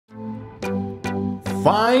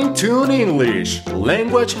Fine Tune English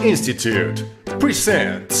Language Institute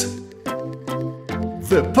presents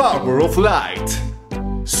The Power of Light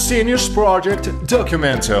Seniors Project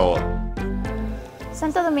Documental.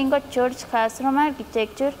 Santo Domingo Church has Roman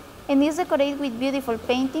architecture and is decorated with beautiful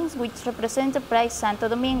paintings which represent the place Santo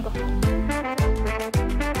Domingo.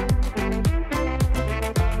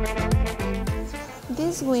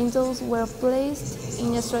 These windows were placed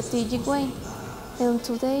in a strategic way, and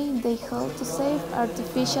today they help to save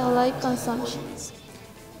artificial light consumption.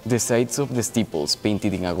 The sides of the steeples,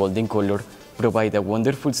 painted in a golden color, provide a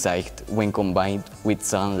wonderful sight when combined with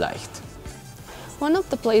sunlight. One of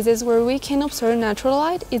the places where we can observe natural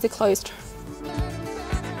light is the cloister.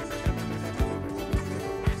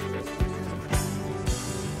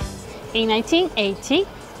 In 1980,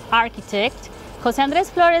 architect José Andrés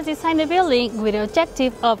Flores designed the building with the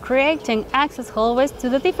objective of creating access hallways to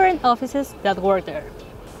the different offices that work there.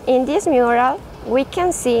 In this mural, we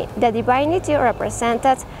can see the divinity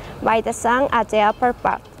represented by the sun at the upper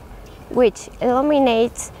part, which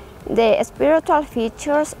illuminates the spiritual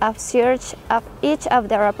features of each of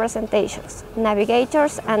the representations,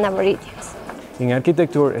 navigators and aborigines. In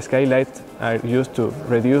architecture, skylights are used to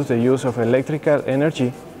reduce the use of electrical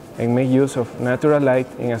energy and make use of natural light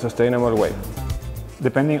in a sustainable way.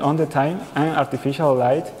 Depending on the time, and artificial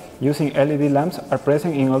light using LED lamps are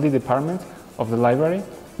present in all the departments of the library,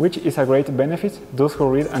 which is a great benefit to those who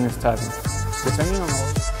read and study. Depending on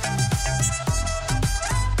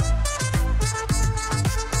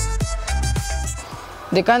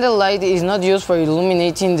The candle light is not used for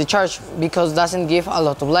illuminating the church because it doesn't give a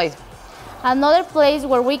lot of light. Another place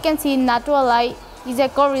where we can see natural light is a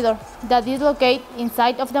corridor that is located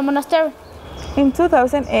inside of the monastery. In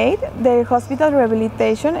 2008, the hospital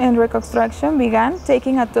rehabilitation and reconstruction began,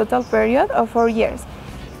 taking a total period of 4 years.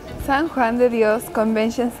 San Juan de Dios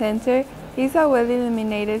Convention Center is a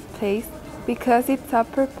well-illuminated place because its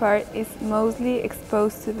upper part is mostly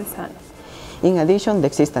exposed to the sun. In addition, the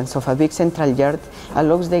existence of a big central yard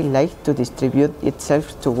allows daylight to distribute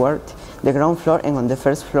itself toward the ground floor and on the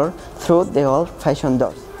first floor through the old-fashioned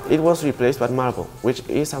doors. It was replaced by marble, which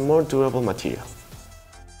is a more durable material.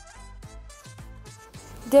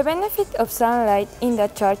 The benefit of sunlight in the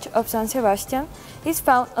Church of San Sebastian is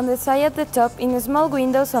found on the side at the top in small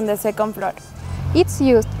windows on the second floor. It's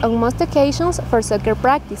used on most occasions for soccer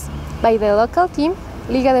practice by the local team,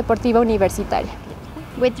 Liga Deportiva Universitaria.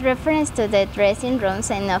 With reference to the dressing rooms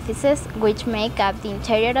and offices which make up the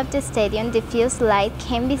interior of the stadium, diffuse light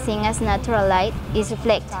can be seen as natural light is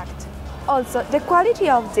reflected. Also, the quality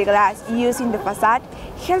of the glass used in the facade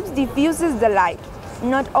helps diffuses the light,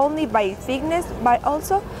 not only by its thickness but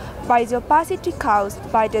also by the opacity caused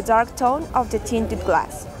by the dark tone of the tinted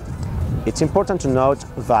glass. It's important to note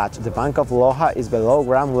that the Bank of Loja is below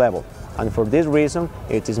ground level, and for this reason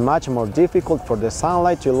it is much more difficult for the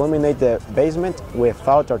sunlight to illuminate the basement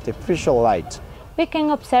without artificial light. We can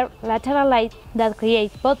observe lateral light that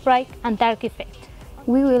creates both bright and dark effect.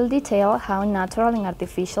 We will detail how natural and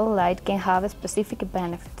artificial light can have specific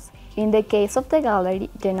benefits. In the case of the gallery,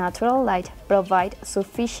 the natural light provides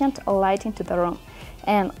sufficient light into the room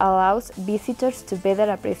and allows visitors to better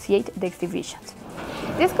appreciate the exhibitions.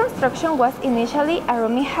 This construction was initially a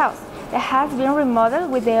rooming house that has been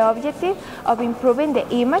remodeled with the objective of improving the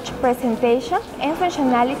image, presentation, and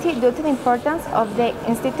functionality due to the importance of the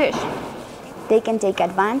institution. They can take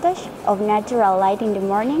advantage of natural light in the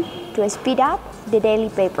morning to speed up the daily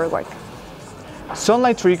paperwork.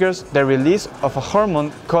 Sunlight triggers the release of a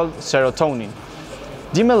hormone called serotonin.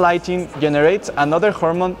 Dim lighting generates another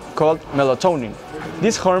hormone called melatonin.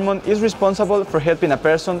 This hormone is responsible for helping a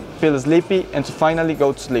person feel sleepy and to finally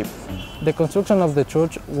go to sleep. The construction of the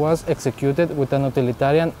church was executed with an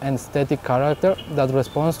utilitarian and aesthetic character that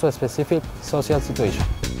responds to a specific social situation.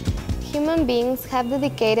 Human beings have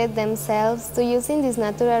dedicated themselves to using this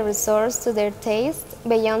natural resource to their taste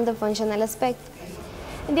beyond the functional aspect.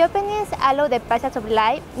 The openings allow the passage of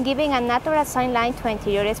light, giving a natural sunlight to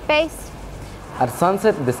interior space. At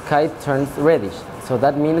sunset, the sky turns reddish, so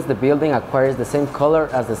that means the building acquires the same color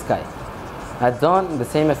as the sky. At dawn, the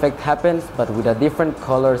same effect happens, but with a different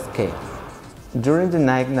color scale. During the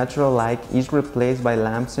night, natural light is replaced by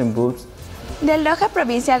lamps and bulbs. The Loja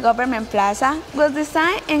Provincial Government Plaza was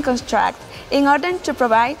designed and constructed in order to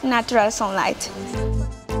provide natural sunlight.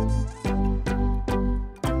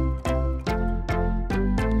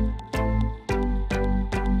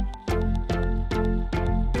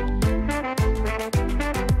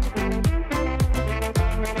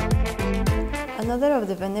 Another of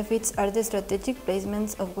the benefits are the strategic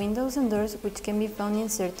placements of windows and doors which can be found in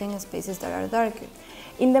certain spaces that are darker.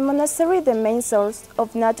 In the monastery, the main source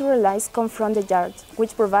of natural light comes from the yards,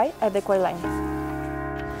 which provide a decor line.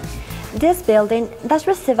 This building does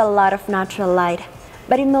receive a lot of natural light,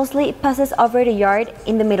 but it mostly passes over the yard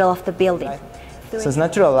in the middle of the building. Since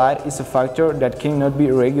natural light is a factor that cannot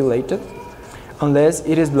be regulated unless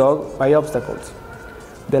it is blocked by obstacles.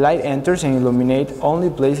 The light enters and illuminates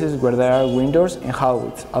only places where there are windows and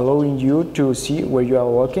hallways, allowing you to see where you are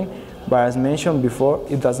walking, but as mentioned before,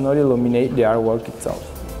 it does not illuminate the artwork itself.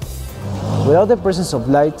 Without the presence of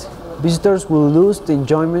light, visitors will lose the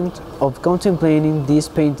enjoyment of contemplating these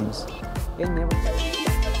paintings.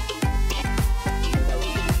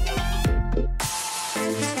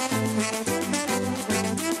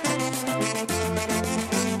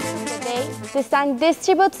 The sun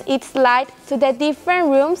distributes its light to the different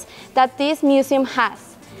rooms that this museum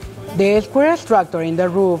has. The square structure in the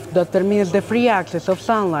roof that permits the free access of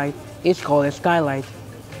sunlight is called a skylight.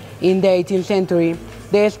 In the 18th century,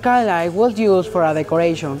 the skylight was used for a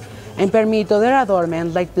decoration and permit other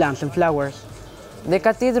adornments like plants and flowers. The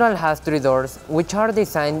cathedral has 3 doors, which are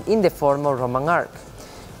designed in the form of Roman arc,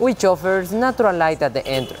 which offers natural light at the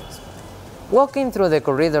entrance. Walking through the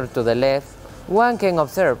corridor to the left, one can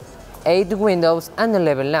observe 8 windows and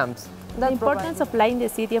 11 lamps. The importance of light in the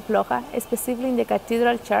city of Loja, especially in the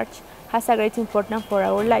cathedral church, has a great importance for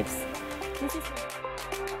our lives.